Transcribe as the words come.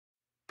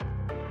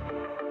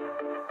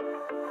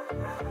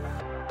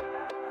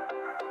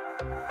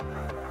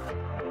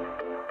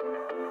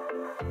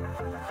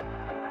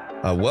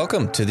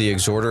Welcome to the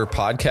Exhorter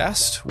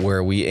podcast,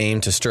 where we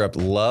aim to stir up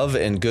love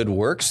and good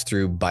works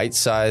through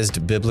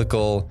bite-sized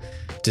biblical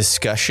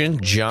discussion.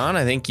 John,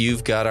 I think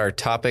you've got our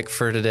topic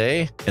for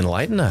today.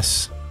 Enlighten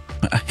us.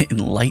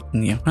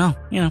 Enlighten you. Well,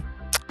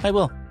 I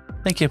will.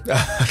 Thank you.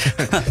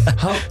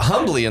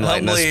 Humbly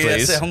enlighten us, please.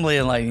 Yes, humbly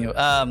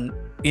enlighten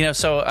you.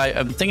 So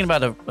I'm thinking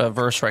about a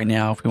verse right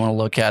now, if we want to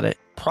look at it.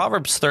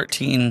 Proverbs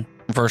 13,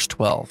 verse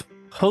 12.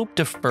 Hope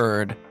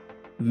deferred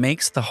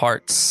makes the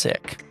heart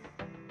sick,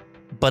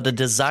 but a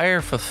desire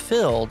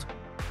fulfilled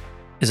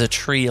is a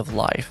tree of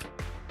life.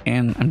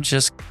 And I'm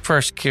just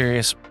first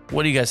curious,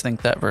 what do you guys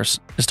think that verse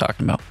is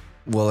talking about?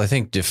 Well, I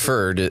think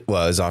deferred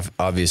was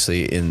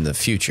obviously in the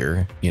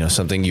future,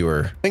 something you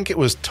were... I think it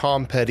was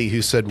Tom Petty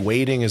who said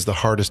waiting is the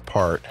hardest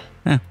part.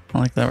 Yeah, I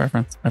like that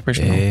reference. I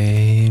appreciate it.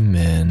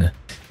 Amen.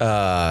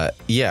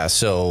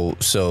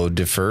 So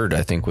deferred,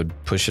 I think, would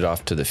push it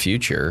off to the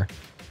future.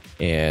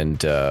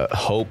 And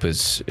hope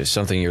is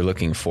something you're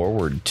looking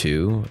forward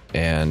to.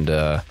 And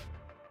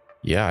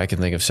I can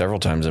think of several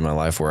times in my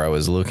life where I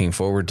was looking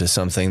forward to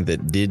something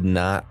that did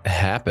not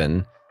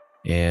happen.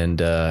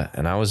 And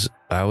I was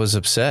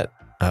upset.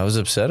 I was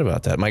upset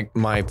about that.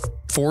 My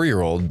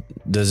 4-year-old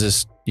does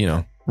this,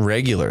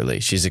 regularly.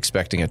 She's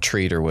expecting a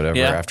treat or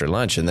whatever after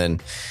lunch, and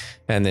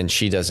then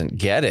she doesn't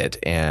get it,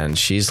 and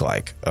she's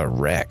like a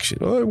wreck.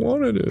 I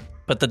wanted it.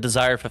 But the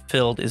desire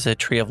fulfilled is a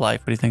tree of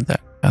life. What do you think that?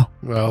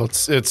 Well,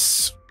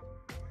 it's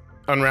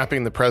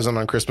unwrapping the present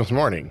on Christmas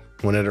morning.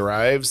 When it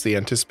arrives, the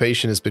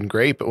anticipation has been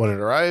great, but when it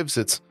arrives,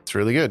 it's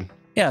really good.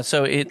 Yeah,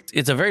 so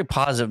it's a very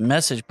positive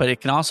message, but it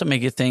can also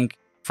make you think,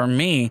 for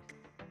me,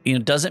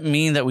 doesn't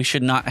mean that we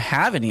should not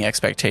have any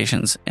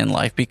expectations in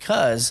life,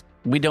 because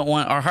we don't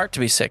want our heart to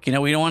be sick.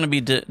 We don't want to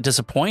be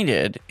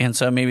disappointed. And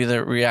so maybe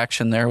the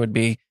reaction there would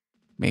be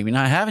maybe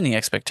not have any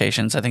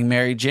expectations. I think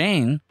Mary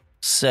Jane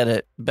said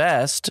it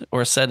best,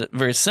 or said it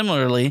very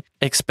similarly: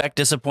 expect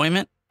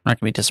disappointment, not going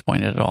to be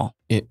disappointed at all.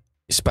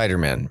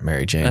 Spider-Man,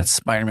 Mary Jane. That's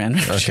Spider-Man.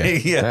 Okay.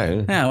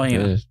 Yeah.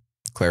 Well,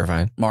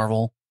 clarifying.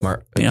 Marvel.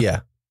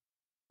 Yeah.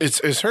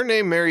 Is her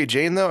name Mary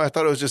Jane, though? I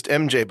thought it was just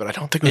MJ, but I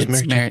don't think it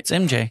was Mary Jane.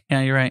 It's MJ.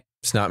 Yeah, you're right.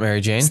 It's not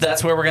Mary Jane? So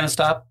that's where we're going to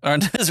stop? Or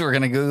we're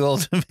going to Google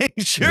to make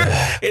sure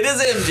it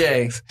is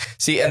MJ.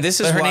 See, and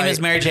this is her name is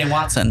Mary Jane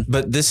Watson.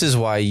 But this is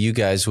why you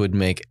guys would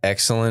make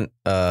excellent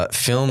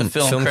film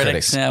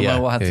critics. Yeah,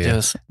 well, we'll have to do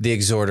this. The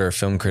Exhorter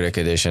Film Critic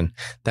Edition.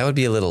 That would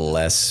be a little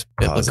less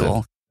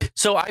biblical.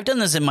 So I've done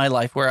this in my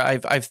life where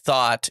I've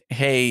thought,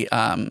 hey,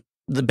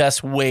 the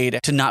best way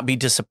to not be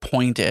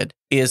disappointed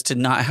is to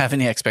not have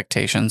any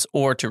expectations,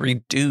 or to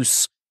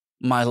reduce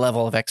my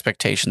level of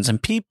expectations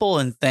and people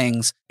and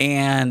things.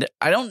 And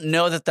I don't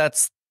know that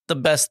that's the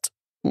best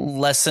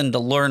lesson to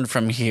learn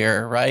from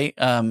here, right?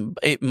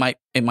 It might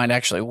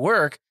actually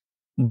work,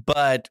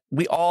 but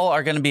we all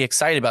are going to be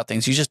excited about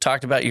things. You just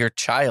talked about your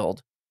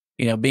child,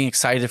 being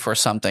excited for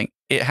something.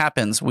 It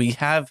happens. We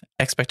have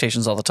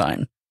expectations all the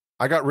time.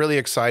 I got really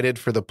excited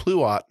for the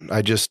pluot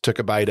I just took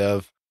a bite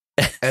of.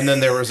 And then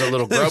there was a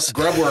little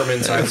grub worm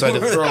inside, so I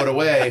had to throw it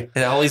away.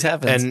 It always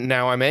happens. And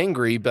now I'm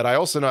angry, but I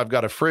also know I've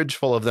got a fridge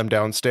full of them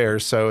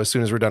downstairs. So as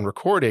soon as we're done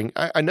recording,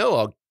 I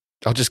know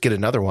I'll just get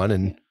another one.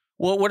 And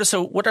well, what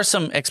are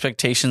some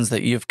expectations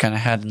that you've kind of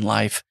had in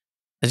life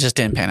that just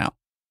didn't pan out?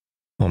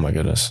 Oh my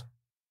goodness!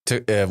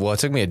 It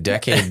took me a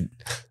decade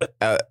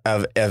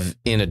of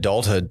in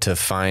adulthood to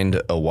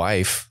find a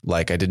wife.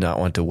 Like, I did not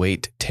want to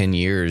wait 10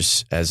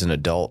 years as an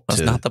adult. That's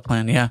not the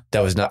plan. Yeah,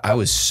 that was not. I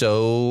was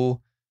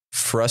so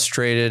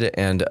frustrated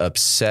and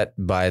upset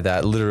by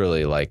that,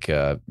 literally,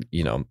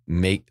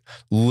 make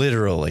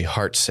literally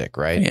heartsick,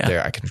 right? Yeah.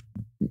 There I can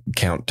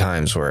count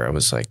times where I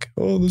was like,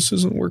 oh, this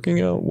isn't working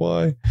out.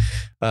 Why?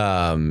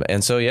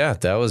 And so,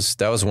 that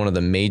was one of the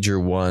major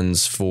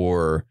ones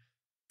for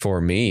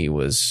me,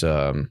 was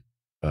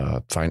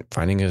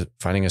finding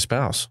a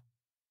spouse.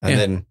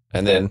 And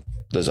then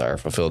desire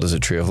fulfilled is a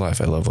tree of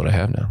life. I love what I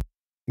have now.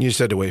 You just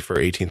had to wait for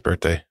her 18th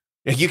birthday.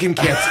 You can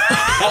cancel.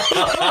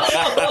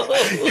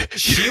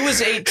 She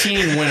was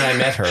 18 when I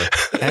met her,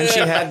 and she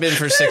had been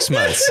for 6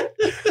 months.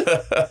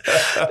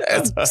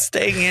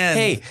 Staying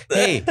in.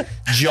 Hey,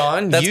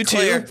 John, that's you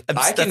clear. too.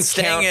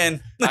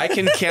 I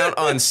can count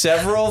on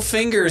several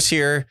fingers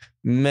here.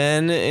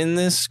 Men in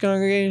this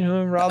congregation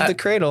who robbed the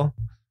cradle.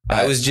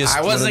 I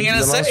wasn't going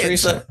to say it.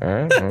 So. All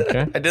right,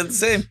 okay. I did the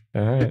same.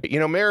 All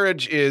right.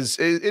 Marriage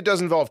it does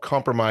involve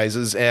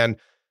compromises, and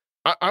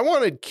I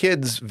wanted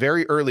kids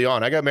very early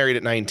on. I got married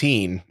at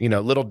 19,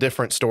 little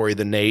different story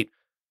than Nate.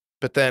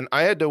 But then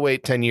I had to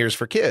wait 10 years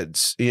for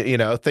kids.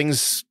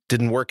 Things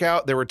didn't work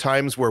out. There were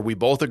times where we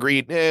both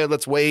agreed,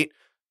 let's wait.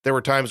 There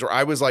were times where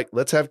I was like,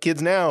 let's have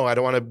kids now. I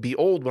don't want to be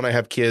old when I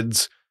have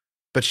kids.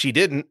 But she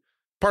didn't.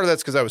 Part of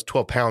that's because I was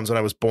 12 pounds when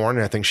I was born,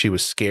 and I think she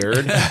was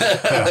scared.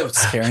 That would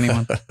scare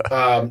anyone.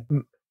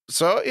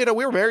 So,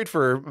 we were married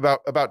for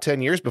about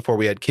 10 years before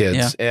we had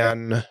kids. Yeah.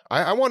 And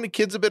I wanted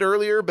kids a bit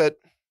earlier, but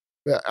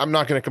I'm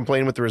not going to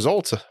complain with the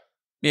results.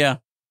 Yeah.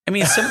 I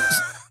mean,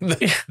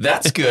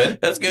 that's good.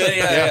 That's good.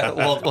 Yeah.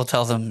 We'll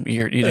tell them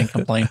you didn't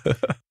complain.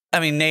 I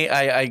mean, Nate,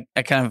 I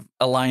kind of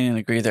align and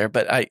agree there,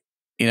 but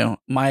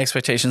my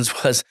expectations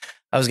was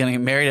I was going to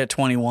get married at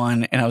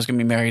 21 and I was going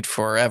to be married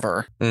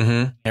forever.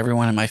 Mm-hmm.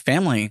 Everyone in my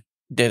family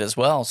did as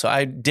well. So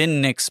I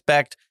didn't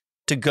expect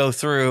to go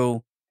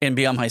through and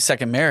be on my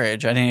second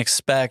marriage. I didn't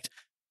expect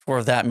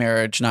for that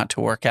marriage not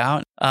to work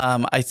out.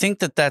 I think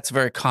that that's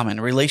very common.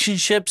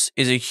 Relationships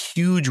is a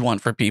huge one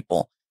for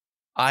people.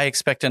 I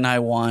expect and I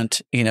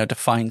want, to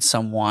find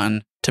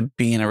someone to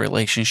be in a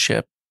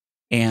relationship.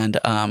 And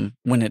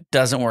when it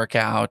doesn't work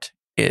out,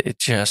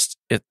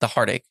 the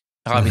heartache,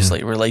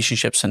 obviously,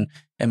 relationships and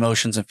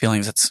emotions and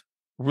feelings, it's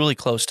really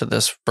close to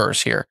this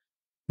verse here,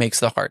 makes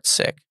the heart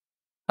sick.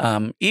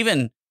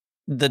 Even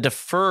the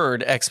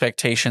deferred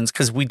expectations,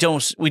 because we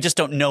just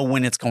don't know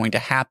when it's going to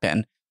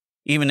happen.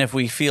 Even if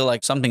we feel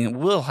like something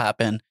will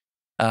happen,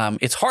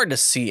 it's hard to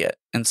see it.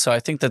 And so I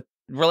think that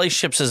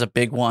relationships is a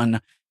big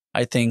one.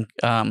 I think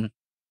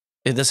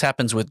this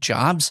happens with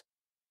jobs.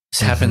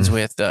 This happens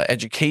with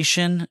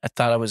education. I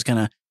thought I was going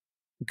to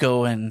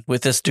go in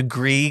with this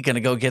degree, going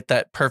to go get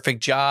that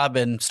perfect job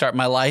and start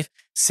my life.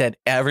 Said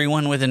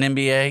everyone with an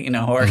MBA,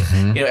 or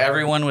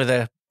everyone with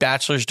a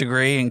bachelor's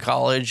degree in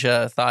college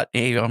thought,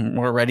 hey,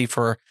 we're ready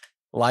for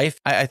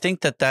life. I think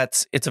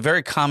it's a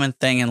very common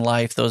thing in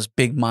life, those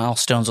big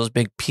milestones, those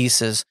big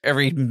pieces.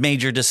 Every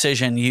major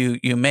decision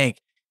you make,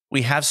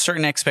 we have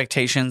certain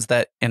expectations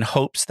that in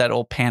hopes that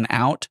it'll pan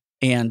out.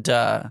 And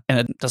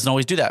it doesn't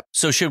always do that.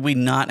 So should we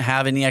not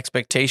have any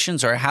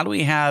expectations, or how do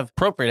we have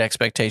appropriate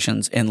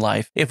expectations in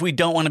life if we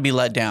don't want to be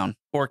let down,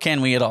 or can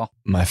we at all?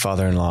 My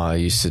father-in-law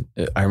I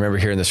remember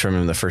hearing this from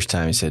him the first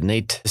time. He said,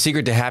 Nate, the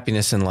secret to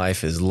happiness in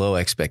life is low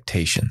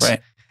expectations.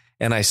 Right.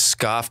 And I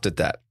scoffed at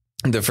that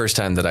the first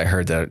time that I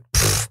heard that.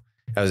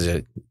 I was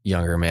a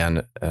younger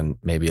man and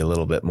maybe a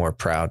little bit more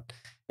proud.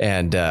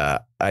 And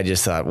I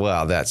just thought,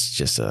 well, that's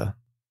just I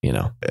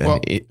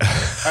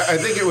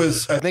think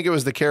it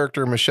was the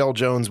character Michelle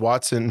Jones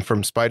Watson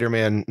from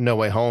Spider-Man No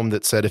Way Home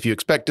that said, if you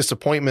expect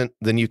disappointment,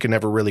 then you can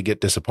never really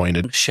get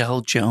disappointed. Michelle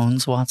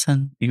Jones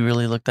Watson? You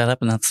really looked that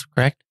up and that's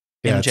correct?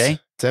 Yeah, MJ?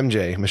 It's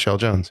MJ, Michelle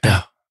Jones.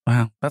 Yeah.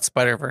 Wow. That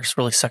Spider-Verse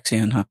really sucks you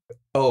in, huh?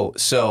 Oh,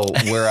 so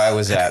where I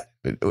was at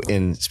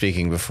in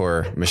speaking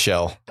before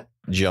Michelle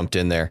jumped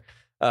in there.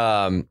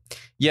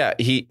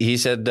 He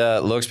said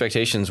low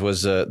expectations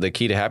was the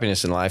key to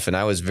happiness in life. And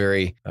I was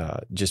very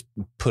just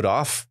put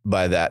off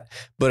by that.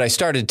 But I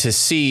started to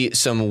see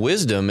some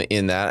wisdom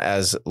in that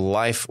as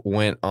life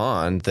went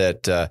on,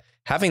 that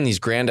having these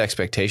grand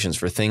expectations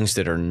for things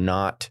that are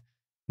not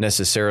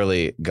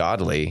necessarily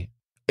godly,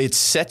 it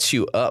sets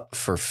you up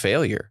for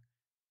failure.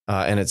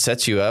 And it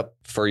sets you up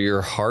for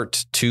your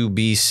heart to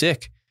be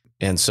sick.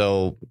 And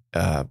so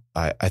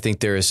I think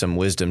there is some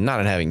wisdom, not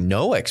in having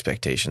no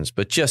expectations,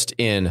 but just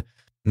in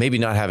maybe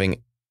not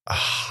having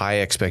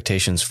high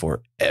expectations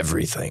for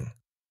everything.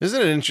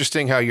 Isn't it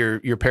interesting how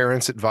your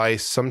parents'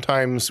 advice,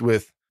 sometimes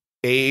with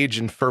age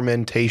and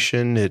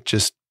fermentation, it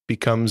just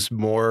becomes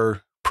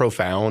more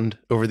profound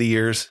over the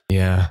years?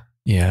 Yeah.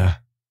 Yeah.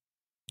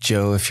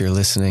 Joe, if you're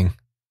listening,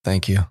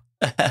 thank you.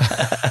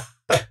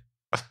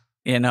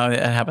 It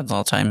happens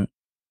all the time. I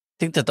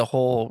think that the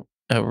whole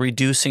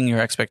reducing your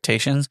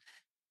expectations,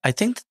 I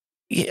think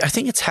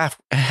it's half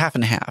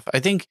and half. I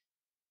think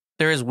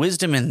there is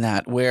wisdom in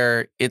that,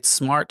 where it's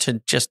smart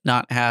to just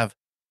not have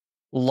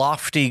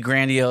lofty,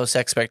 grandiose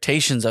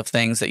expectations of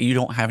things that you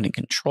don't have any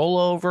control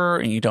over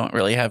and you don't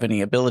really have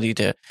any ability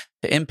to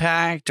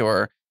impact.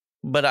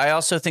 But I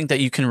also think that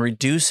you can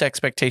reduce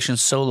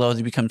expectations so low that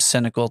you become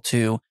cynical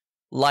to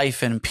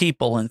life and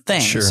people and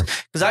things. Sure.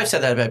 Because I've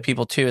said that about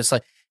people too. It's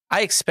like,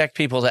 I expect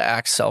people to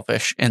act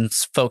selfish and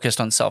focused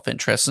on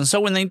self-interest. And so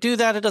when they do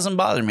that, it doesn't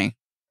bother me.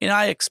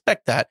 I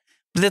expect that.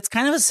 But it's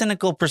kind of a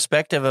cynical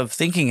perspective of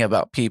thinking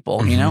about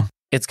people,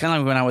 It's kind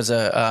of like when I was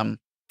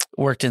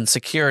worked in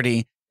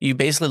security, you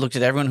basically looked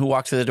at everyone who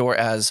walked through the door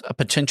as a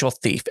potential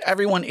thief.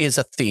 Everyone is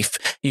a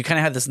thief. You kind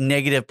of have this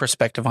negative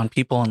perspective on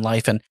people in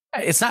life, and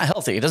it's not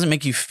healthy. It doesn't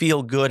make you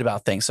feel good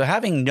about things. So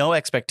having no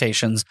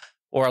expectations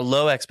or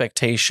low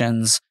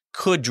expectations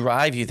could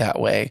drive you that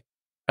way.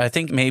 I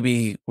think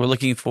maybe we're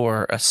looking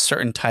for a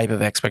certain type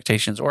of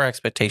expectations or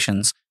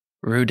expectations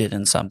rooted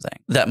in something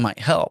that might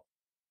help.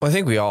 Well, I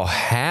think we all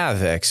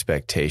have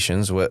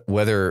expectations,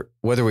 whether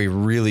we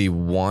really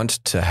want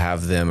to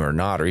have them or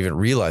not, or even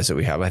realize that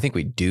we have. I think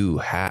we do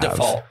have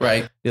default,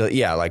 right?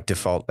 Yeah, like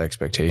default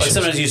expectations. Like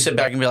sometimes you sit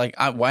back and be like,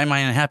 "Why am I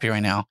unhappy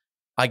right now?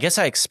 I guess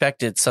I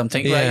expected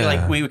something." Yeah. Right?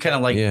 Like we kind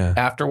of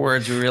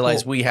afterwards we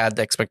realized we had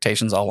the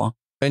expectations all along.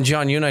 And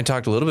John, you and I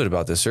talked a little bit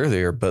about this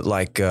earlier, but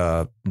like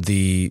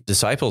the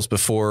disciples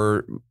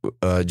before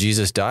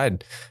Jesus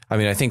died, I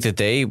mean, I think that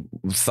they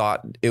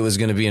thought it was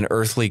going to be an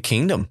earthly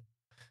kingdom.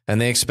 And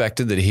they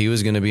expected that he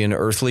was going to be an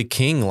earthly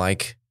king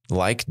like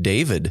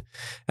David.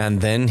 And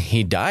then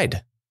he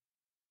died.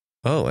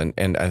 Oh,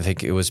 and I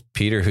think it was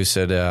Peter who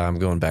said, I'm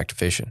going back to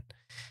fishing.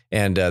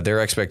 And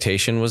their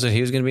expectation was that he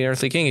was going to be an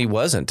earthly king. He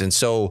wasn't. And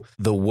so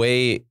the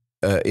way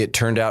it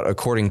turned out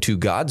according to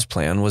God's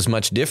plan was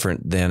much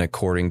different than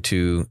according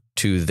to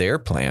their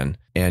plan.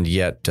 And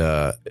yet,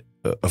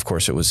 of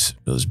course, it was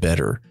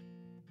better.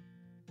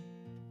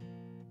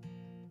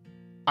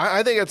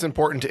 I think it's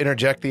important to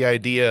interject the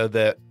idea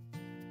that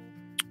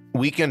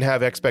we can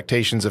have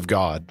expectations of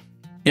God.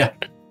 Yeah.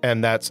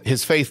 And that's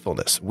his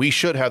faithfulness. We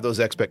should have those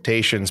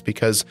expectations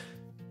because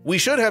we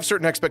should have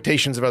certain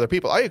expectations of other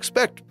people. I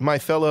expect my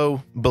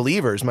fellow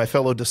believers, my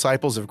fellow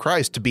disciples of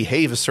Christ to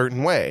behave a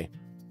certain way.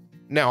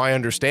 Now, I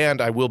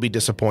understand I will be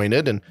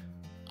disappointed. And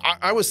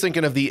I was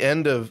thinking of the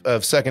end of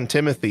 2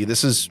 Timothy.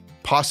 This is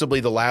possibly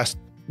the last,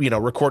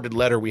 recorded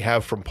letter we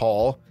have from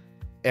Paul.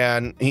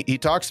 And he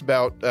talks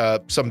about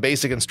some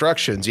basic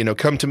instructions,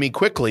 come to me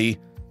quickly.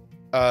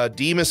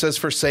 Demas has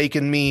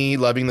forsaken me,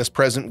 loving this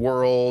present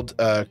world.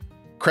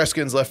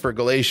 Crescens left for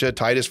Galatia,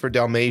 Titus for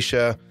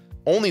Dalmatia.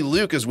 Only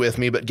Luke is with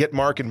me, but get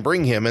Mark and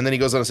bring him. And then he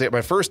goes on to say, at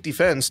my first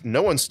defense,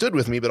 no one stood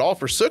with me, but all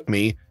forsook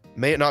me.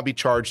 May it not be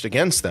charged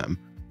against them.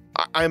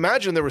 I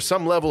imagine there was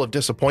some level of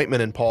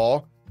disappointment in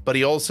Paul, but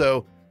he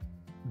also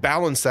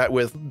balanced that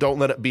with don't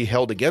let it be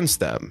held against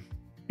them.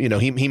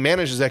 He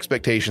manages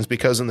expectations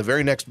because in the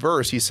very next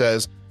verse, he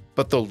says,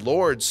 but the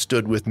Lord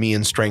stood with me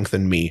and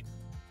strengthened me.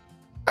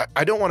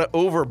 I don't want to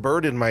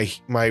overburden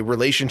my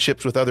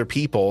relationships with other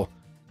people.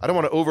 I don't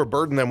want to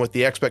overburden them with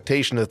the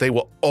expectation that they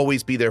will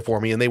always be there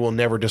for me and they will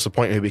never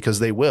disappoint me, because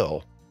they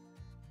will.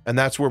 And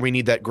that's where we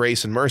need that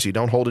grace and mercy.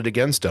 Don't hold it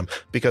against them,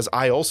 because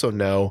I also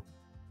know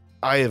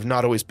I have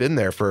not always been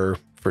there for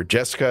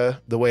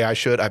Jessica the way I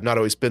should. I've not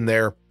always been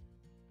there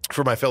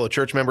for my fellow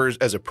church members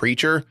as a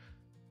preacher.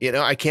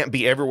 I can't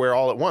be everywhere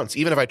all at once,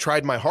 even if I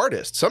tried my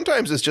hardest.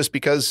 Sometimes it's just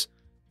because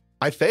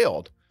I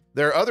failed.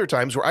 There are other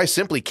times where I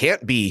simply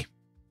can't be,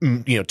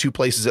 two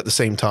places at the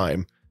same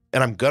time,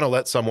 and I'm going to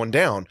let someone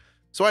down.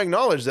 So I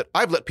acknowledge that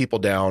I've let people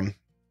down,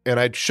 and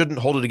I shouldn't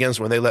hold it against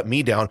them when they let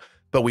me down,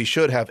 but we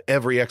should have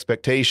every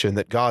expectation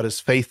that God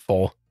is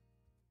faithful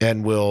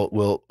and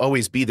will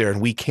always be there,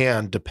 and we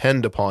can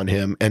depend upon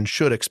him and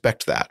should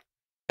expect that.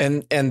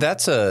 And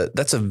that's a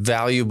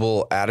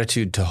valuable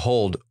attitude to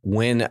hold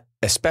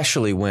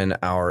especially when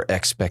our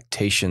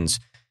expectations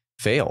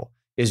fail,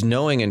 is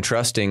knowing and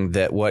trusting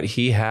that what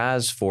he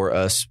has for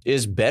us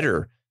is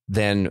better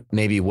than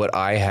maybe what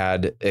I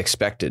had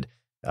expected.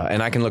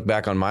 And I can look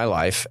back on my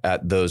life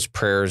at those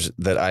prayers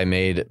that I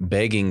made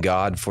begging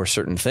God for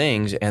certain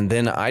things, and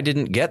then I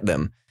didn't get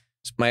them.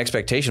 My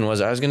expectation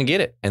was I was going to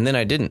get it, and then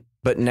I didn't.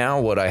 But now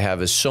what I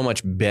have is so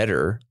much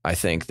better, I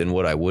think, than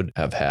what I would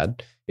have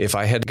had if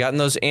I had gotten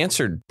those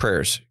answered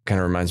prayers. Kind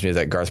of reminds me of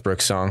that Garth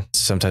Brooks song.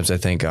 Sometimes I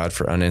thank God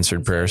for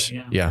unanswered prayers.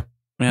 Yeah.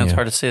 It's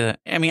hard to say that.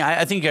 I mean,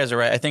 I think you guys are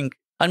right. I think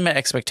unmet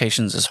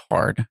expectations is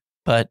hard,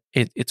 but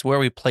it's where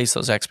we place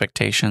those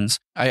expectations.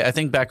 I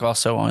think back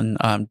also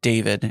on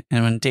David,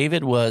 and when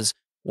David was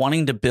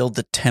wanting to build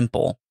the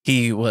temple,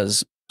 he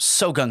was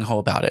so gung-ho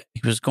about it.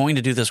 He was going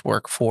to do this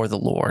work for the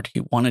Lord.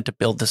 He wanted to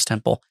build this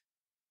temple,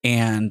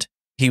 and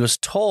he was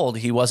told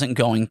he wasn't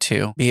going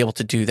to be able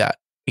to do that.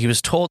 He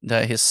was told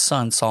that his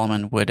son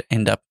Solomon would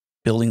end up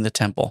building the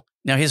temple.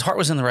 Now, his heart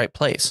was in the right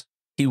place.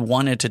 He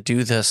wanted to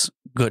do this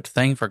good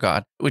thing for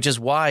God, which is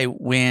why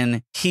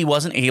when he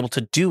wasn't able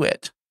to do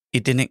it,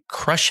 it didn't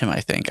crush him,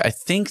 I think. I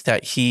think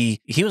that he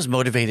was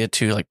motivated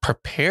to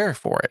prepare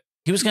for it.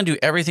 He was going to do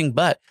everything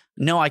but,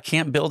 no, I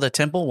can't build a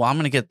temple. Well, I'm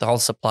going to get all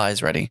the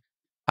supplies ready.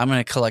 I'm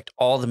going to collect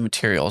all the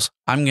materials.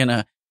 I'm going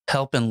to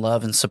help and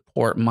love and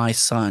support my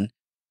son,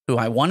 who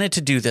I wanted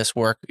to do this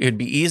work. It'd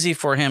be easy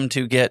for him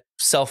to get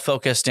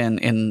self-focused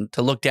and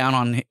to look down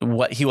on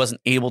what he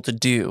wasn't able to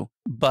do.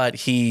 But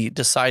he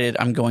decided,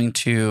 I'm going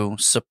to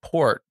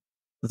support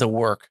the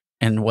work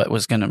and what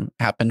was going to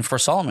happen for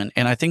Solomon.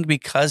 And I think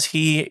because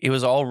it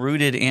was all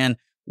rooted in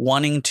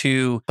wanting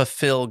to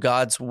fulfill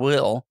God's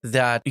will,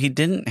 that he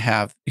didn't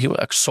have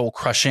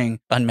soul-crushing,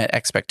 unmet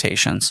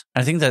expectations.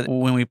 I think that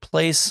when we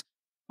place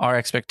our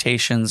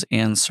expectations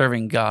in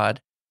serving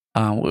God,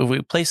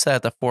 we place that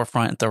at the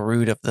forefront, at the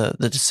root of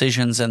the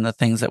decisions and the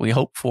things that we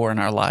hope for in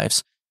our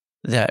lives,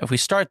 that if we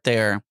start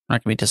there, we're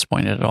not going to be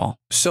disappointed at all.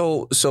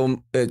 So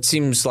it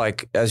seems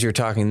like, as you're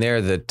talking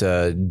there,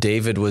 that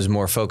David was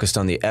more focused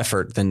on the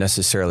effort than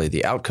necessarily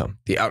the outcome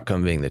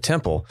being the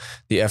temple,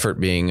 the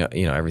effort being,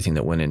 everything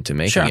that went into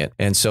making it.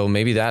 And so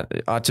maybe that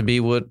ought to be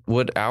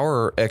what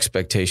our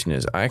expectation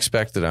is. I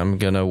expect that I'm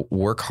going to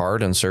work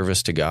hard in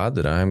service to God,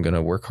 that I'm going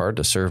to work hard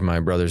to serve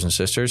my brothers and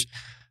sisters,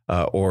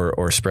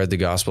 or spread the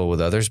gospel with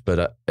others,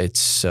 but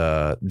it's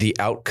the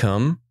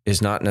outcome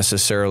is not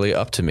necessarily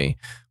up to me.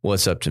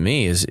 What's up to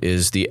me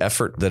is the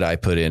effort that I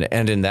put in,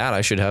 and in that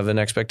I should have an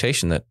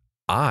expectation that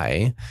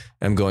I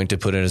am going to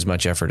put in as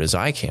much effort as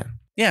I can.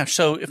 Yeah.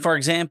 So, for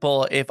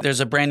example, if there's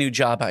a brand new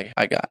job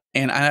I got,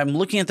 and I'm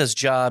looking at this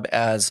job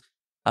as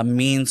a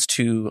means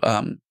to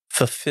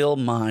fulfill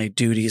my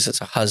duties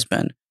as a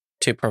husband,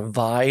 to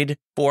provide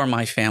for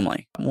my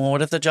family. Well,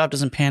 what if the job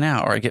doesn't pan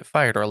out, or I get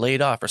fired, or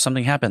laid off, or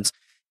something happens?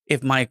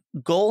 If my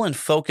goal and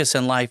focus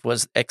in life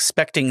was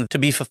expecting to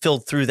be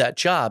fulfilled through that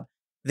job,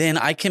 then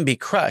I can be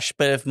crushed.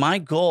 But if my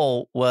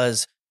goal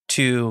was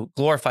to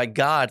glorify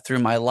God through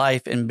my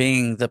life and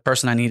being the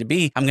person I need to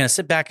be, I'm going to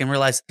sit back and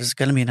realize there's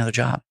going to be another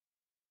job.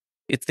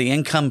 It's the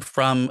income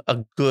from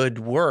a good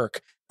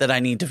work that I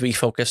need to be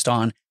focused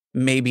on,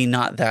 maybe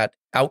not that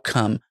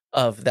outcome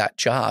of that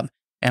job.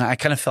 And I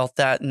kind of felt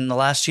that in the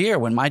last year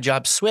when my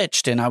job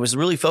switched and I was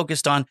really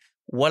focused on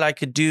what I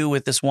could do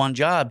with this one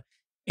job.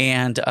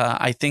 And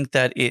I think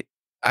that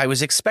I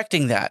was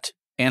expecting that.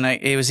 And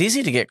it was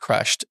easy to get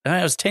crushed. And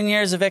it was 10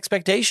 years of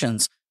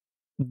expectations.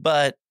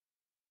 But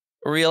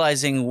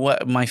realizing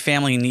what my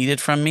family needed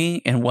from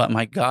me and what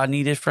my God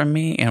needed from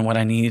me and what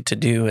I needed to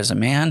do as a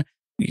man,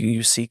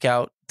 you seek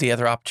out the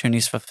other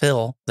opportunities to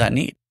fulfill that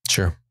need.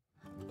 Sure.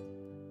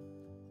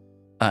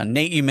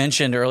 Nate, you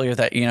mentioned earlier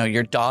that,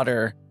 your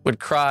daughter would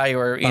cry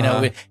or,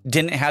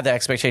 didn't have the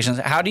expectations.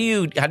 How do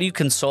you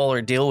console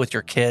or deal with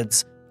your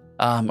kids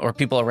or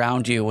people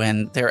around you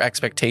when their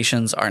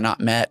expectations are not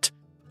met?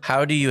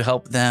 How do you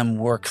help them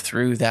work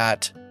through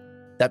that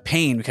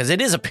pain? Because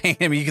it is a pain.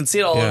 I mean, you can see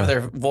it all over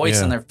their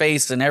voice and their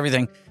face and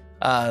everything.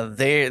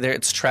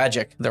 It's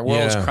tragic. Their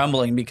world is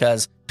crumbling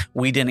because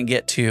we didn't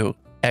get to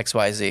X,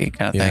 Y, Z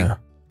kind of thing.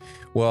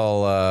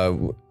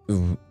 Well,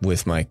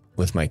 with my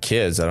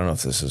kids, I don't know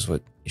if this is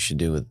what you should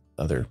do with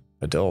other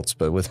adults,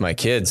 but with my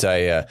kids,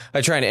 I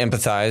try to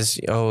empathize.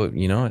 Oh,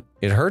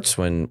 it hurts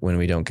when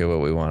we don't get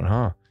what we want,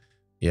 huh?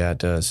 Yeah, it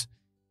does.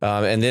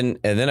 And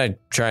then I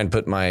try and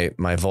put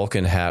my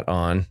Vulcan hat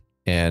on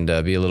and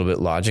be a little bit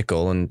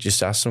logical and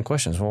just ask some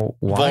questions. Well,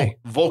 why?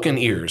 Vulcan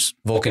ears.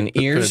 Vulcan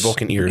ears?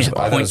 Vulcan ears.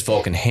 I thought it was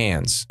Vulcan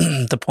hands.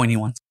 The pointy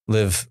ones.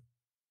 Live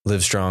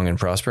strong and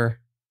prosper.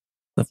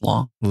 Live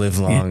long. Live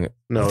long. Yeah.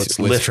 No, it's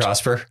live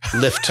prosper.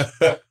 Lift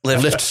strong.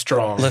 Lift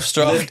strong.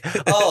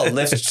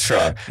 Lift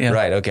strong. Yeah.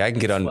 Right. Okay. I can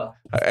get on.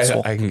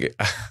 I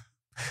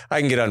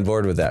can get on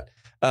board with that.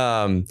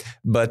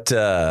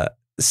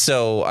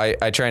 So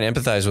I try and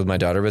empathize with my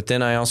daughter, but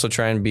then I also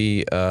try and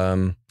be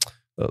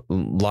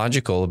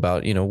logical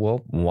about,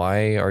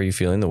 why are you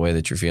feeling the way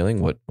that you're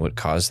feeling? What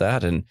caused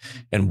that? And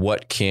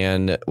what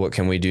can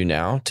we do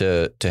now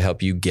to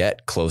help you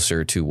get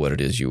closer to what it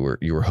is you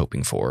were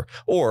hoping for,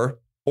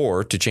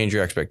 or to change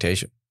your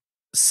expectation?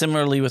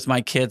 Similarly with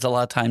my kids, a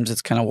lot of times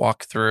it's kind of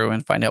walk through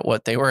and find out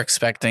what they were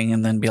expecting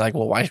and then be like,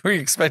 well, why were you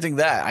expecting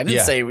that? I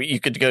didn't say you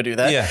could go do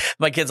that. Yeah.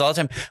 My kids all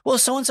the time, well,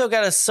 so-and-so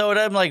got a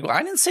soda. I'm like, well,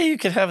 I didn't say you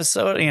could have a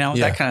soda.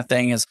 That kind of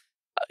thing is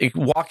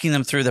walking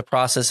them through the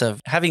process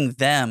of having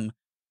them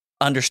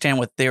understand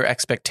what their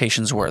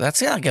expectations were.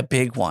 That's like a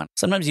big one.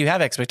 Sometimes you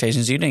have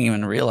expectations you didn't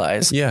even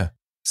realize. Yeah.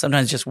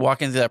 Sometimes just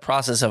walking through that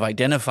process of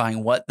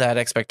identifying what that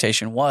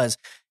expectation was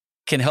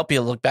can help you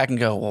look back and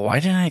go, well,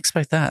 why didn't I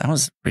expect that? That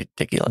was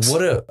ridiculous.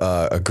 What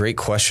a great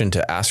question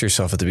to ask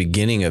yourself at the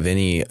beginning of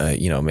any,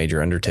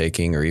 major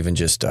undertaking, or even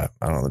just,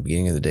 the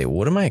beginning of the day.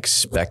 What am I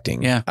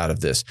expecting out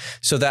of this?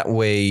 So that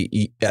way,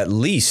 at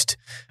least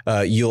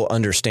you'll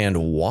understand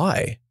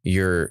why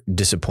you're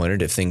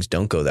disappointed if things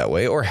don't go that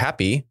way, or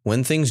happy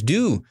when things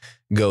do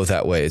go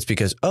that way. It's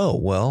because,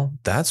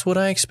 that's what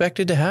I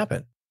expected to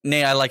happen.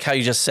 Nate, I like how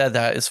you just said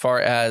that as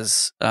far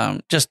as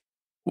just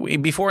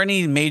before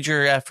any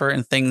major effort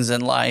and things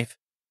in life,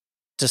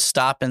 to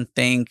stop and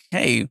think,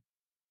 hey,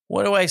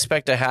 what do I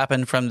expect to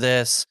happen from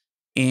this?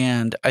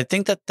 And I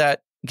think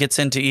that gets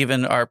into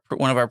even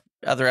one of our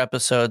other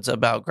episodes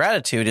about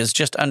gratitude, is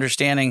just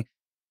understanding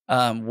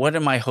what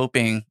am I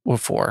hoping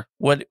for?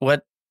 What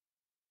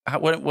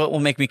will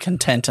make me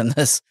content in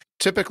this?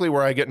 Typically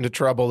where I get into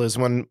trouble is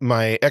when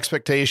my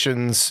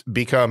expectations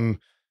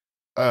become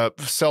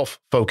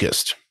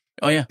self-focused.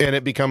 Oh, yeah. And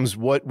it becomes,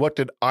 what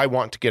did I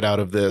want to get out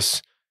of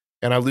this?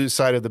 And I lose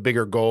sight of the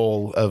bigger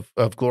goal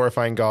of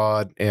glorifying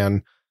God.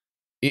 And,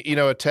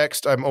 a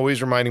text, I'm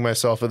always reminding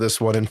myself of this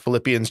one in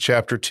Philippians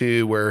chapter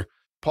 2, where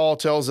Paul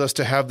tells us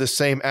to have the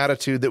same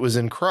attitude that was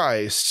in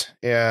Christ.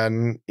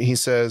 And he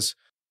says,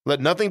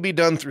 let nothing be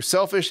done through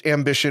selfish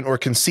ambition or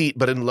conceit,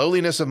 but in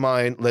lowliness of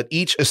mind, let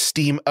each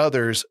esteem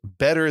others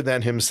better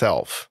than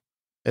himself.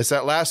 It's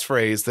that last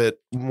phrase that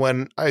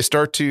when I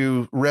start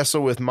to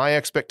wrestle with my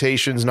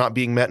expectations not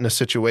being met in a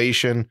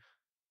situation,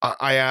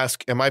 I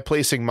ask, am I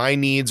placing my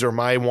needs or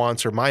my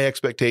wants or my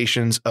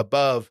expectations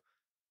above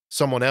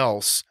someone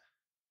else?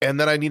 And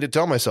then I need to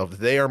tell myself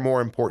they are more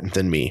important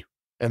than me.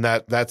 And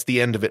that's the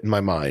end of it in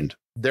my mind.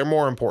 They're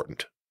more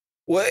important.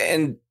 Well,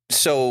 and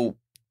so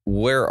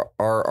where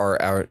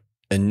are our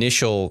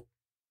initial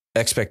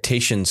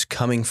expectations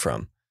coming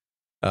from?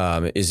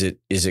 Is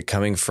it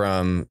coming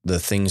from the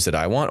things that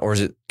I want, or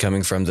is it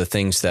coming from the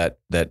things that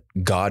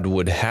God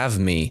would have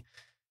me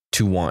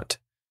to want?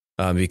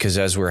 Because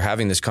as we're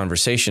having this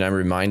conversation, I'm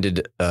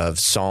reminded of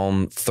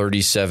Psalm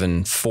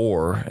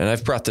 37:4, and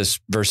I've brought this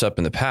verse up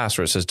in the past,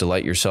 where it says,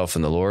 "Delight yourself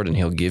in the Lord, and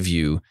He'll give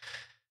you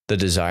the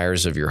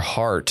desires of your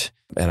heart."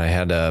 And I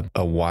had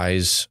a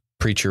wise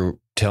preacher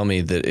tell me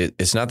that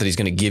it's not that He's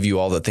going to give you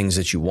all the things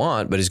that you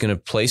want, but He's going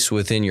to place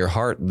within your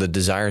heart the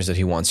desires that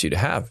He wants you to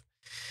have.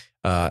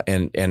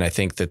 And I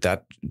think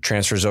that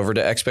transfers over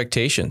to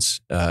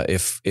expectations.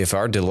 If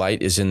our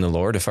delight is in the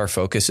Lord, if our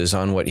focus is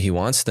on what He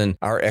wants, then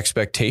our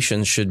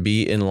expectations should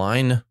be in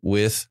line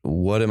with,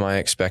 what am I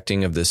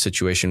expecting of this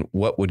situation?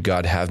 What would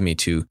God have me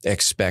to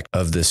expect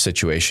of this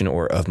situation,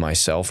 or of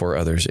myself or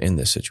others in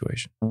this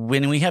situation?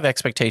 When we have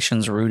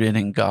expectations rooted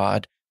in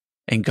God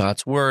and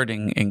God's word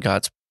and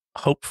God's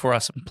hope for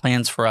us and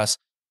plans for us,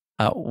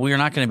 we're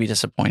not going to be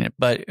disappointed.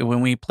 But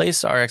when we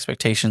place our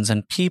expectations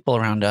in people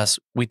around us,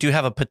 we do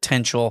have a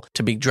potential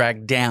to be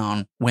dragged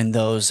down when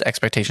those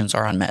expectations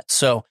are unmet.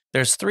 So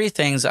there's 3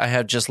 things I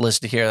have just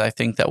listed here that I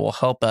think that will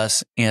help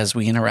us as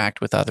we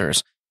interact with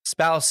others: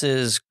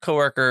 spouses,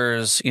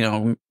 coworkers,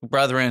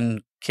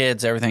 brethren,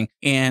 kids, everything.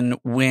 And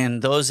when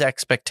those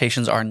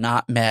expectations are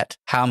not met,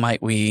 how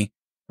might we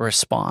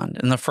respond?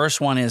 And the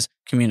first one is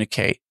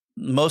communicate.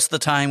 Most of the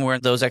time where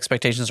those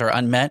expectations are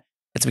unmet,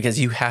 it's because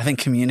you haven't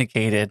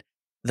communicated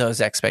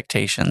those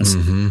expectations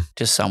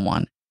to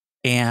someone.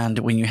 And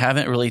when you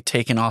haven't really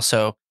taken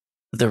also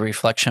the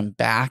reflection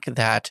back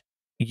that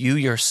you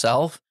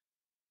yourself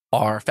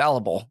are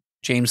fallible.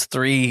 James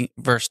 3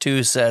 verse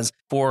 2 says,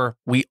 "For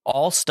we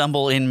all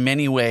stumble in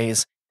many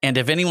ways, and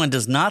if anyone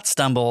does not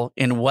stumble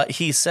in what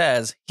he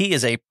says, he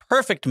is a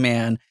perfect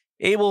man,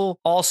 able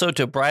also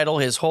to bridle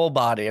his whole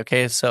body."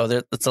 Okay,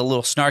 so it's a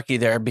little snarky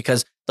there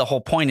because the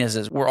whole point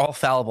is we're all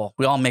fallible.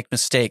 We all make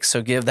mistakes.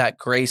 So give that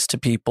grace to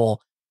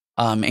people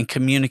and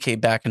communicate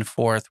back and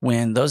forth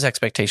when those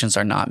expectations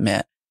are not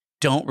met.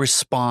 Don't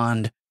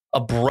respond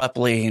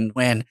abruptly and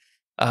when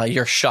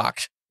you're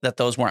shocked that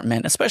those weren't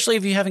met, especially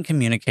if you haven't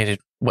communicated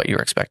what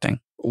you're expecting.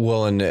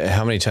 Well, and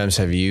how many times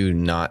have you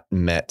not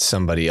met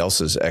somebody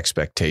else's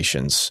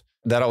expectations?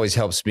 That always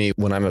helps me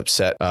when I'm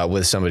upset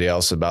with somebody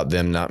else about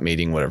them not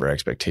meeting whatever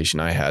expectation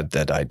I had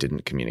that I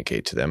didn't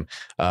communicate to them,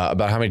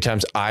 about how many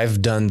times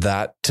I've done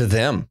that to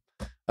them.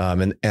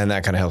 And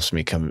that kind of helps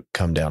me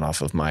come down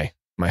off of my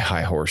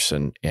high horse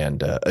and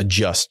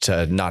adjust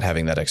to not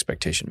having that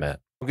expectation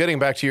met. Getting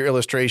back to your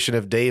illustration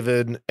of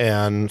David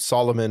and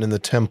Solomon in the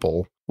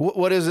temple,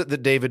 what is it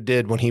that David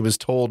did when he was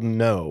told,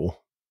 no,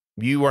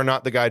 you are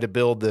not the guy to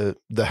build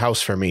the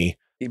house for me?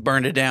 He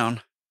burned it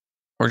down.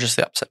 Or just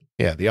the opposite.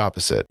 Yeah, the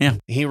opposite. Yeah.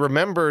 He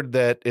remembered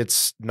that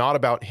it's not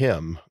about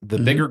him. The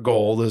bigger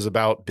goal is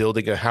about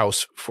building a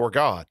house for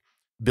God,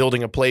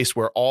 building a place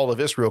where all of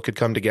Israel could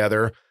come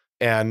together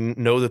and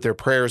know that their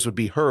prayers would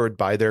be heard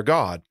by their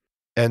God.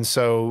 And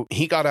so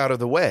he got out of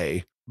the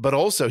way, but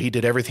also he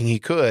did everything he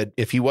could.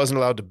 If he wasn't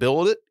allowed to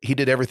build it, he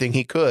did everything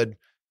he could,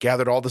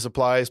 gathered all the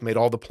supplies, made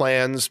all the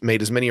plans,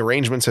 made as many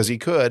arrangements as he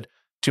could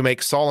to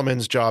make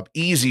Solomon's job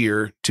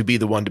easier to be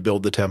the one to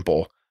build the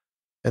temple.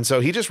 And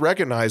so he just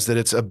recognized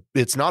that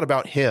it's not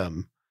about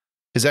him.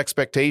 His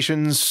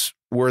expectations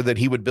were that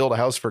he would build a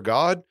house for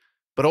God,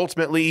 but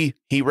ultimately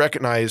he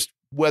recognized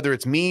whether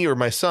it's me or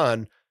my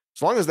son,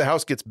 as long as the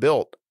house gets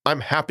built,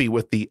 I'm happy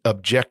with the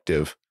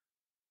objective.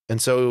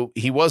 And so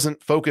he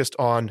wasn't focused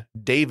on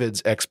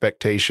David's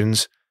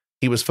expectations.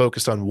 He was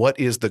focused on what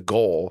is the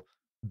goal,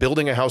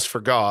 building a house for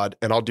God,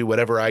 and I'll do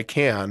whatever I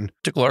can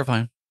to glorify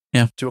him.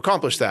 Yeah. To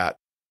accomplish that.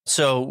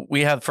 So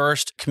we have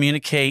first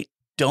communicate.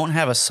 Don't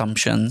have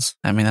assumptions.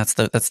 I mean, that's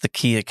the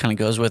key that kind of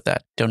goes with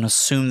that. Don't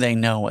assume they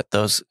know what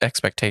those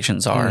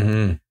expectations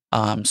are.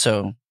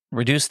 So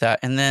reduce that.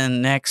 And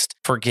then next,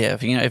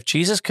 forgive. If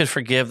Jesus could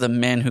forgive the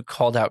men who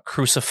called out,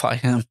 crucify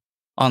him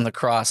on the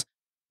cross,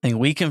 I think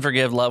we can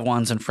forgive loved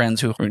ones and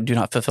friends who do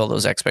not fulfill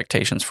those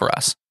expectations for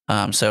us.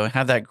 So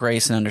have that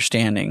grace and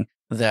understanding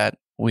that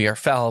we are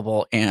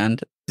fallible,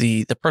 and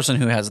the person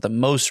who has the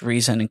most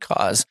reason and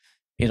cause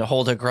to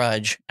hold a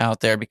grudge out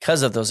there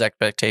because of those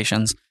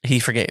expectations, he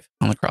forgave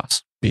on the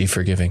cross. Be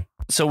forgiving.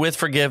 So with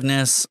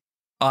forgiveness,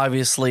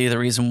 obviously the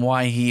reason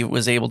why he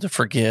was able to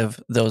forgive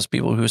those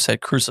people who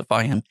said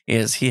crucify him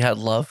is he had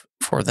love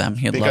for them.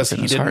 He had because love in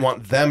he his didn't heart.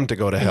 want them to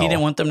go to hell. He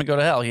didn't want them to go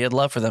to hell. He had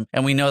love for them.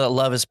 And we know that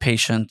love is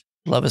patient.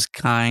 Love is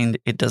kind.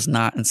 It does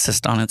not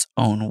insist on its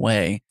own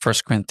way. 1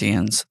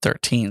 Corinthians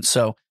 13.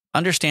 So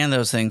understand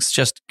those things.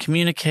 Just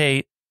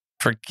communicate,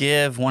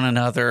 forgive one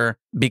another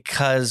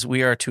because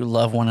we are to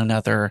love one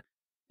another,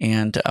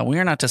 and we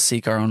are not to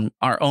seek our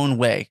own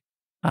way.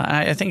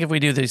 I think if we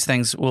do these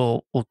things,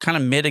 we'll kind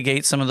of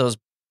mitigate some of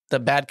the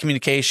bad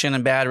communication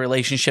and bad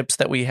relationships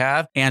that we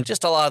have, and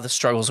just a lot of the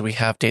struggles we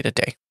have day to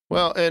day.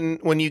 Well, and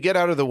when you get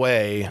out of the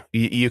way,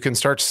 you can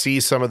start to see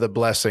some of the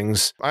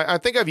blessings. I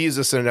think I've used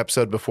this in an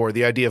episode before,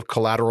 the idea of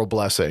collateral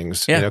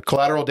blessings. Yeah.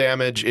 Collateral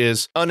damage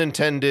is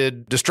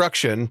unintended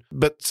destruction,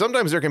 but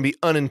sometimes there can be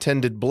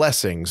unintended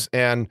blessings.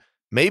 And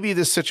maybe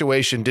this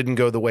situation didn't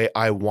go the way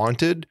I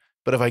wanted,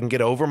 but if I can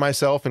get over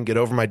myself and get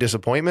over my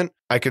disappointment,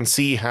 I can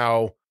see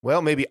how,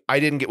 well, maybe I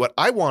didn't get what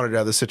I wanted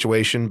out of the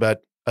situation,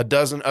 but a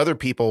dozen other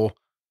people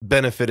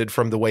benefited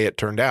from the way it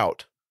turned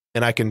out.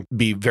 And I can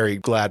be very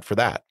glad for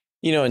that.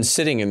 And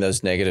sitting in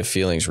those negative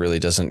feelings really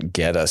doesn't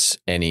get us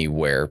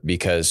anywhere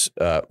because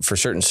for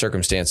certain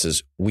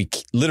circumstances, we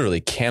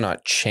literally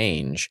cannot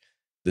change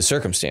the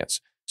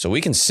circumstance. So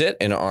we can sit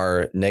in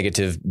our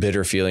negative,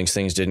 bitter feelings,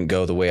 things didn't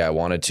go the way I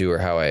wanted to or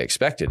how I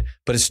expected,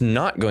 but it's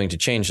not going to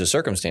change the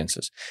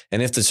circumstances.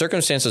 And if the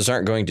circumstances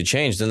aren't going to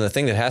change, then the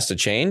thing that has to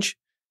change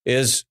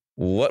is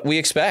what we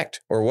expect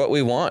or what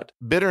we want.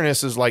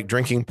 Bitterness is like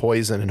drinking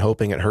poison and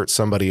hoping it hurts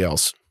somebody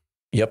else.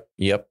 Yep.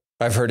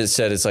 I've heard it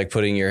said it's like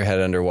putting your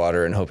head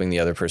underwater and hoping the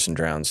other person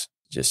drowns.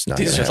 just not.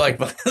 It's just like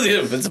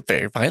it's a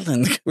very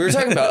violent. We were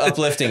talking about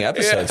uplifting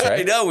episodes,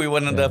 right? I know we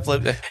wanted to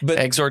uplift, but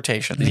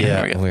exhortation.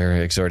 Yeah,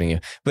 we're exhorting you.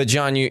 But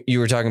John, you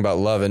were talking about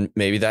love, and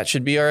maybe that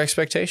should be our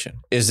expectation.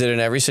 Is that in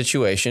every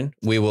situation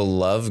we will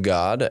love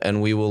God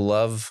and we will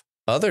love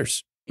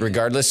others,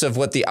 regardless of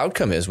what the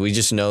outcome is. We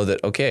just know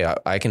that okay,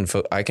 I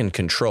can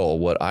control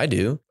what I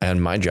do,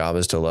 and my job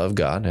is to love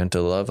God and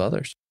to love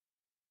others.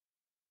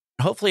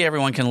 Hopefully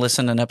everyone can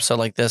listen to an episode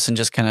like this and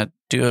just kind of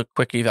do a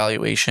quick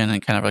evaluation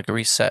and kind of like a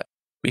reset.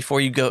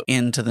 Before you go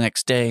into the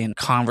next day and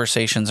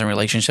conversations and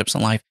relationships in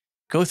life,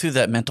 go through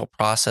that mental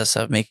process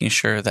of making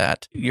sure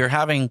that you're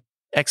having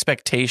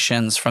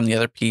expectations from the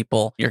other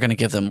people. You're going to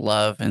give them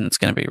love and it's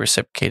going to be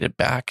reciprocated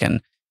back.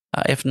 And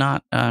if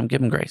not,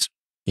 give them grace.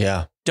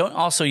 Yeah. Don't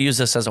also use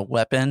this as a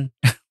weapon.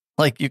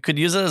 Like you could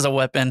use it as a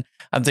weapon.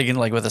 I'm thinking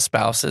like with a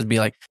spouse, it'd be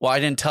like, well,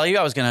 I didn't tell you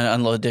I was going to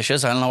unload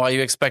dishes. I don't know why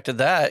you expected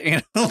that. You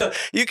know,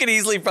 you could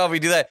easily probably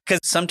do that because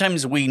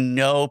sometimes we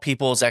know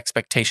people's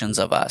expectations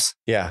of us.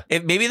 Yeah.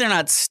 Maybe they're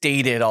not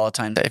stated all the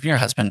time. If you're a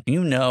husband,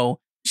 you know,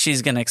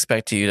 she's going to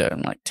expect you to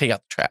like take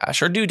out the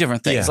trash or do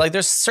different things. Yeah. Like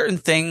there's certain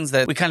things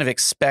that we kind of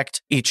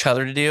expect each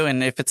other to do.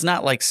 And if it's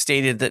not like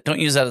stated, that don't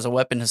use that as a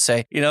weapon to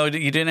say, you know,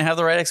 you didn't have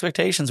the right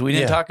expectations. We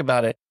didn't talk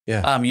about it.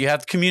 Yeah. You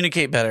have to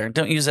communicate better.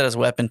 Don't use that as a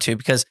weapon too,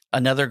 because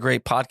another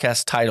great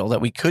podcast title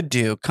that we could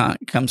do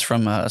comes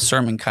from a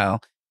sermon,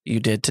 Kyle, you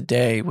did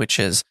today, which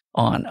is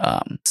on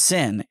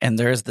sin. And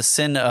there is the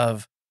sin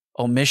of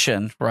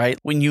omission, right?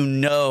 When you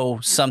know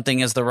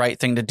something is the right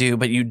thing to do,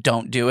 but you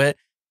don't do it.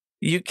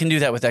 You can do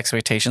that with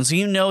expectations. So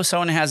you know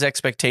someone has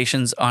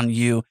expectations on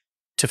you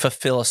to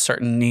fulfill a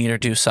certain need or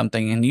do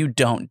something, and you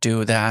don't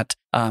do that.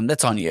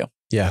 That's on you.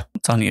 Yeah.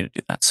 It's on you to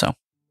do that. So.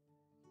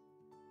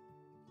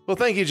 Well,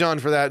 thank you, John,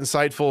 for that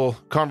insightful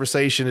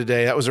conversation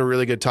today. That was a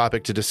really good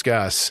topic to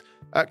discuss.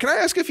 Can I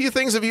ask a few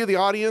things of you, the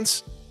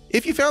audience?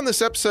 If you found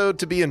this episode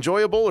to be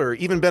enjoyable or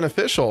even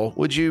beneficial,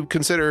 would you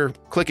consider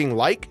clicking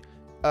like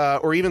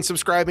or even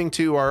subscribing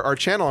to our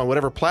channel on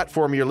whatever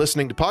platform you're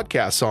listening to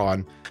podcasts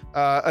on?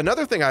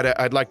 Another thing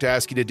I'd like to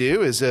ask you to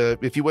do is,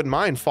 if you wouldn't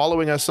mind,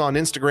 following us on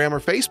Instagram or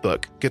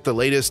Facebook. Get the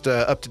latest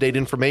up-to-date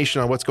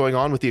information on what's going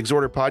on with the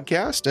Exhorter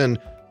podcast. And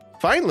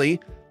finally,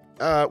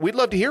 we'd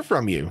love to hear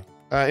from you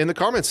in the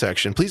comments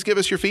section. Please give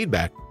us your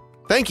feedback.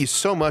 Thank you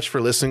so much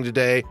for listening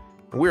today.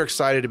 We're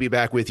excited to be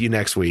back with you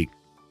next week.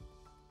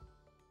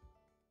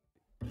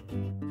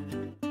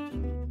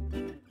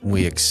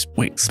 We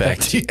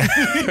expect you.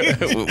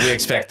 We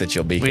expect that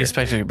you'll be here. We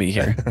expect you to be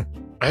here.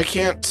 I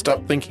can't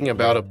stop thinking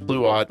about a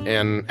pluot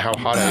and how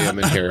hot I am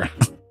in here.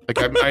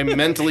 Like I'm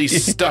mentally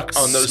stuck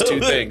on those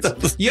two things.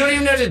 You don't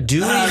even have to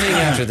do anything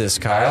after this,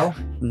 Kyle.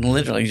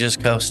 Literally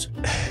just ghost.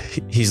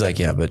 He's like,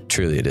 yeah, but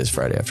truly it is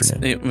Friday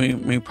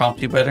afternoon. We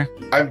prompt you better.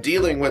 I'm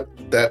dealing with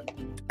that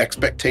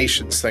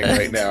expectations thing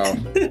right now.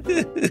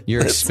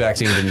 You're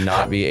expecting to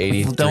not be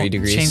 83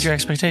 degrees. Change your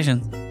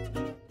expectations.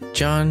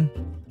 John,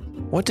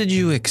 what did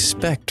you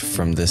expect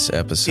from this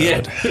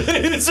episode?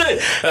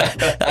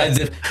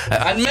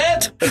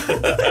 Unmet.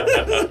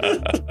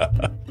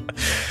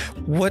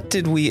 What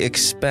did we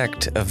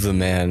expect of the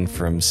man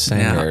from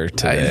Sanger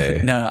today?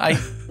 I'm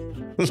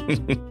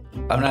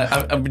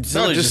not. I'm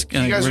just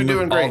you guys are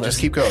doing great. Just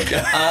keep going.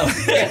 I'm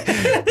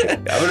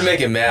gonna make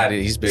him mad.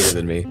 He's bigger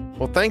than me.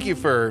 Well, thank you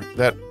for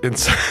that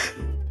insight.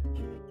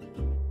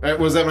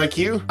 Was that my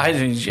cue?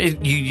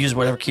 You use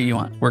whatever cue you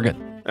want. We're good.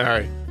 All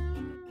right.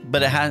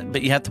 But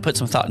you have to put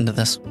some thought into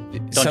this.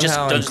 Don't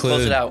just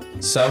close it out.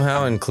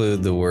 Somehow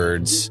include the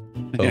words.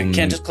 You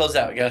can't just close it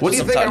out. You what do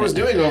you think I was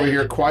doing over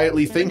here,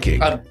 quietly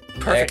thinking?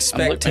 Perfect.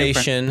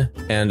 Expectation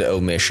and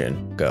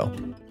omission. Go.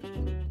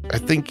 I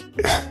think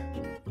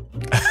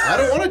I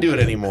don't want to do it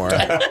anymore.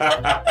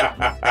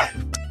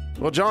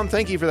 Well, John,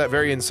 thank you for that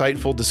very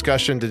insightful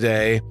discussion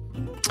today.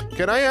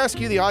 Can I ask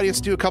you, the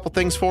audience, to do a couple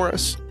things for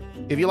us?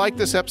 If you like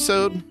this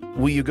episode,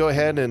 will you go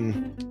ahead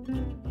and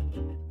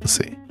let's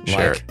see.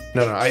 Share it.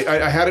 No,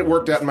 I had it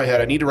worked out in my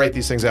head. I need to write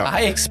these things out.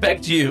 I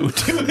expect you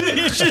to.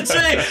 You should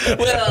say,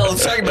 well,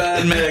 talking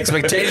about unmet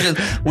expectations,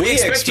 we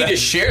expect you to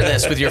share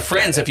this with your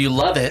friends if you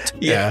love it.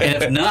 Yeah.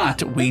 And if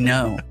not, we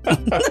know. All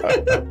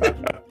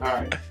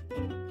right.